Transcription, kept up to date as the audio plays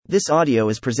This audio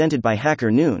is presented by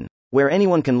Hacker Noon, where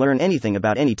anyone can learn anything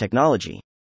about any technology.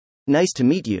 Nice to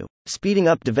meet you. Speeding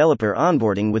Up Developer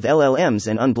Onboarding with LLMs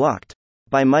and Unblocked.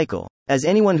 By Michael. As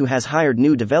anyone who has hired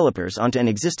new developers onto an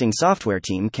existing software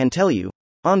team can tell you,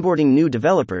 onboarding new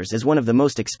developers is one of the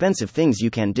most expensive things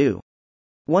you can do.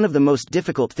 One of the most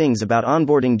difficult things about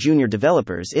onboarding junior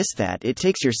developers is that it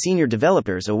takes your senior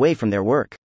developers away from their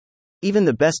work. Even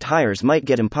the best hires might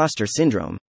get imposter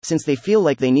syndrome, since they feel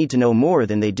like they need to know more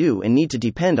than they do and need to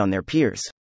depend on their peers.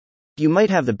 You might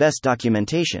have the best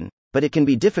documentation, but it can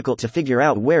be difficult to figure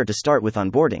out where to start with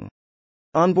onboarding.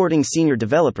 Onboarding senior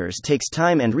developers takes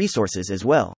time and resources as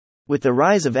well. With the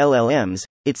rise of LLMs,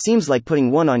 it seems like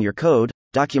putting one on your code,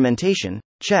 documentation,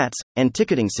 chats, and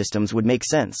ticketing systems would make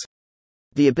sense.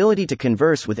 The ability to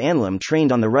converse with LLM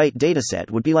trained on the right dataset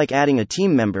would be like adding a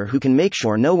team member who can make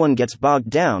sure no one gets bogged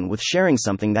down with sharing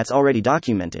something that's already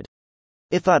documented.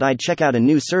 I thought I'd check out a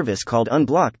new service called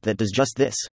Unblocked that does just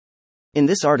this. In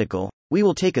this article, we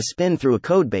will take a spin through a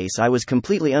codebase I was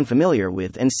completely unfamiliar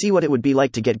with and see what it would be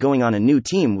like to get going on a new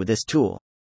team with this tool.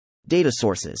 Data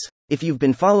sources. If you've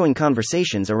been following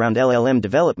conversations around LLM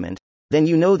development, then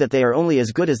you know that they are only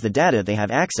as good as the data they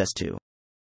have access to.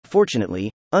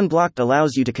 Fortunately, Unblocked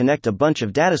allows you to connect a bunch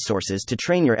of data sources to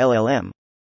train your LLM.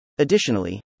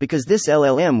 Additionally, because this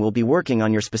LLM will be working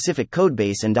on your specific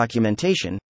codebase and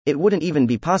documentation, it wouldn't even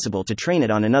be possible to train it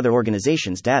on another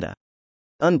organization's data.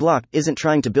 Unblocked isn't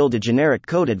trying to build a generic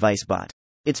code advice bot.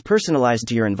 It's personalized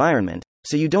to your environment,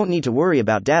 so you don't need to worry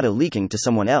about data leaking to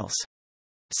someone else.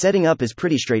 Setting up is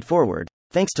pretty straightforward,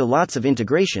 thanks to lots of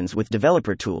integrations with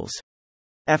developer tools.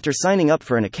 After signing up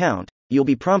for an account, you'll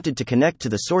be prompted to connect to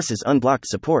the sources Unblocked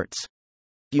supports.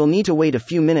 You'll need to wait a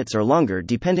few minutes or longer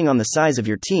depending on the size of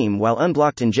your team while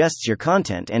Unblocked ingests your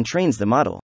content and trains the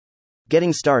model.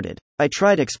 Getting started. I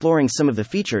tried exploring some of the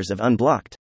features of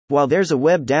Unblocked. While there's a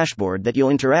web dashboard that you'll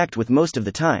interact with most of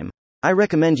the time, I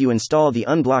recommend you install the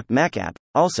Unblocked Mac app,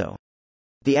 also.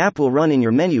 The app will run in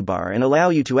your menu bar and allow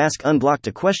you to ask Unblocked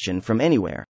a question from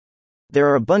anywhere. There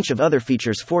are a bunch of other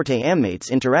features for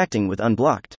teammates interacting with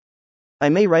Unblocked. I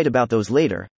may write about those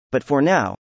later, but for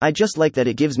now, I just like that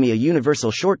it gives me a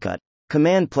universal shortcut,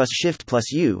 Command plus Shift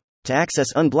plus U, to access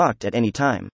Unblocked at any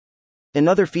time.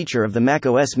 Another feature of the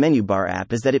macOS menu bar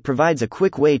app is that it provides a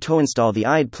quick way to install the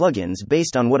IDE plugins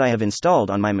based on what I have installed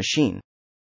on my machine.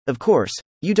 Of course,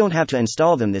 you don't have to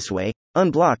install them this way,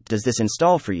 Unblocked does this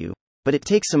install for you, but it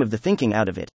takes some of the thinking out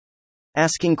of it.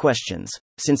 Asking questions.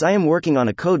 Since I am working on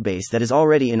a codebase that is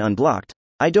already in Unblocked,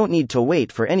 I don't need to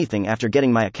wait for anything after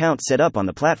getting my account set up on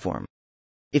the platform.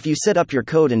 If you set up your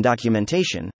code and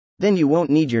documentation, then you won't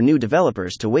need your new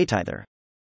developers to wait either.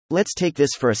 Let's take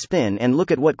this for a spin and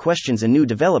look at what questions a new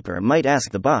developer might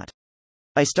ask the bot.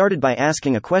 I started by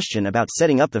asking a question about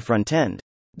setting up the front end.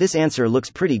 This answer looks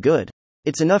pretty good.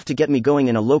 It's enough to get me going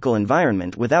in a local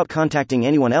environment without contacting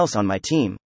anyone else on my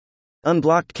team.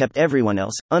 Unblocked kept everyone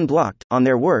else, Unblocked, on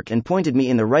their work and pointed me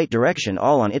in the right direction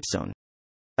all on its own.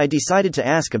 I decided to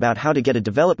ask about how to get a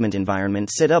development environment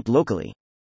set up locally.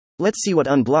 Let's see what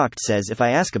Unblocked says if I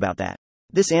ask about that.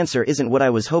 This answer isn't what I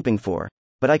was hoping for,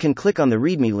 but I can click on the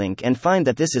README link and find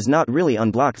that this is not really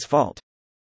Unblocked's fault.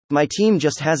 My team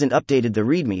just hasn't updated the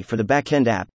README for the backend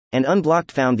app, and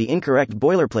Unblocked found the incorrect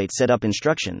boilerplate setup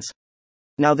instructions.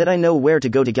 Now that I know where to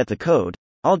go to get the code,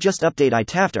 I'll just update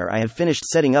it after I have finished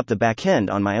setting up the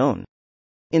backend on my own.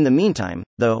 In the meantime,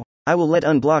 though, I will let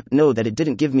Unblocked know that it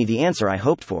didn't give me the answer I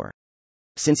hoped for.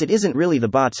 Since it isn't really the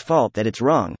bot's fault that it's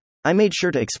wrong, I made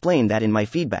sure to explain that in my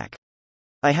feedback.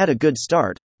 I had a good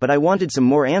start, but I wanted some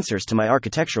more answers to my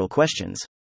architectural questions.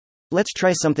 Let's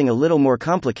try something a little more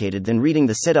complicated than reading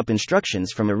the setup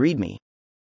instructions from a README.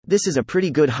 This is a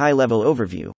pretty good high-level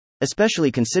overview,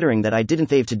 especially considering that I didn't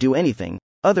have to do anything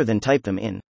other than type them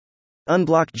in.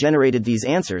 Unblocked generated these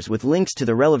answers with links to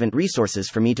the relevant resources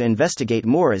for me to investigate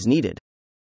more as needed.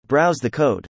 Browse the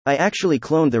code. I actually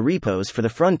cloned the repos for the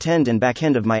front end and back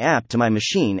end of my app to my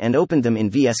machine and opened them in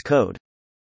VS Code.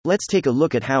 Let's take a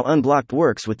look at how Unblocked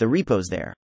works with the repos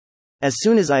there. As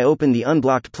soon as I open the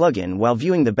Unblocked plugin while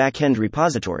viewing the backend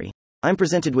repository, I'm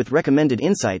presented with recommended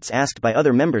insights asked by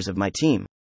other members of my team.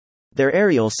 Their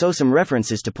areas show some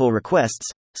references to pull requests,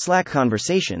 Slack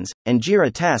conversations, and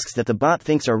Jira tasks that the bot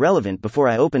thinks are relevant before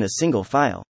I open a single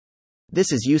file.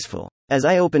 This is useful. As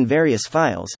I open various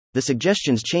files, the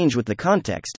suggestions change with the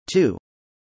context, too.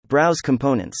 Browse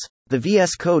components. The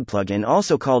VS Code plugin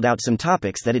also called out some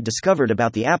topics that it discovered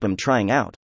about the app I'm trying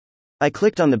out. I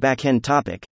clicked on the backend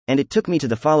topic, and it took me to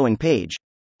the following page.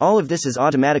 All of this is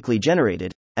automatically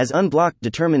generated, as Unblocked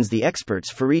determines the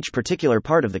experts for each particular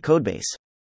part of the codebase.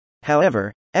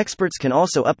 However, Experts can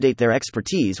also update their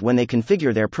expertise when they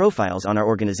configure their profiles on our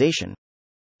organization.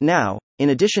 Now,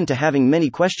 in addition to having many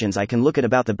questions I can look at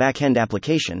about the backend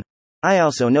application, I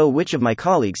also know which of my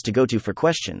colleagues to go to for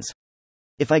questions.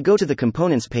 If I go to the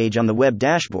components page on the web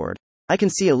dashboard, I can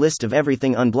see a list of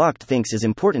everything Unblocked thinks is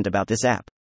important about this app.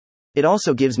 It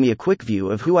also gives me a quick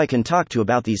view of who I can talk to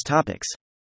about these topics.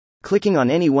 Clicking on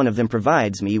any one of them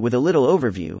provides me with a little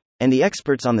overview, and the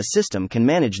experts on the system can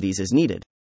manage these as needed.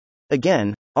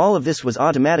 Again, all of this was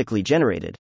automatically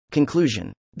generated.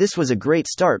 Conclusion. This was a great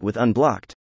start with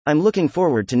Unblocked. I'm looking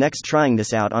forward to next trying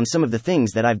this out on some of the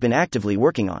things that I've been actively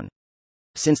working on.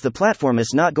 Since the platform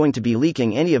is not going to be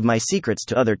leaking any of my secrets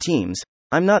to other teams,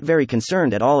 I'm not very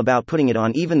concerned at all about putting it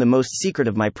on even the most secret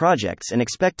of my projects and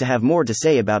expect to have more to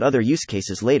say about other use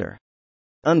cases later.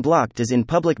 Unblocked is in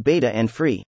public beta and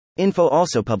free. Info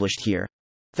also published here.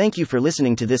 Thank you for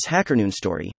listening to this HackerNoon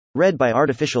story, read by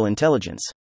Artificial Intelligence.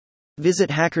 Visit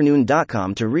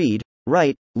hackernoon.com to read,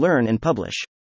 write, learn, and publish.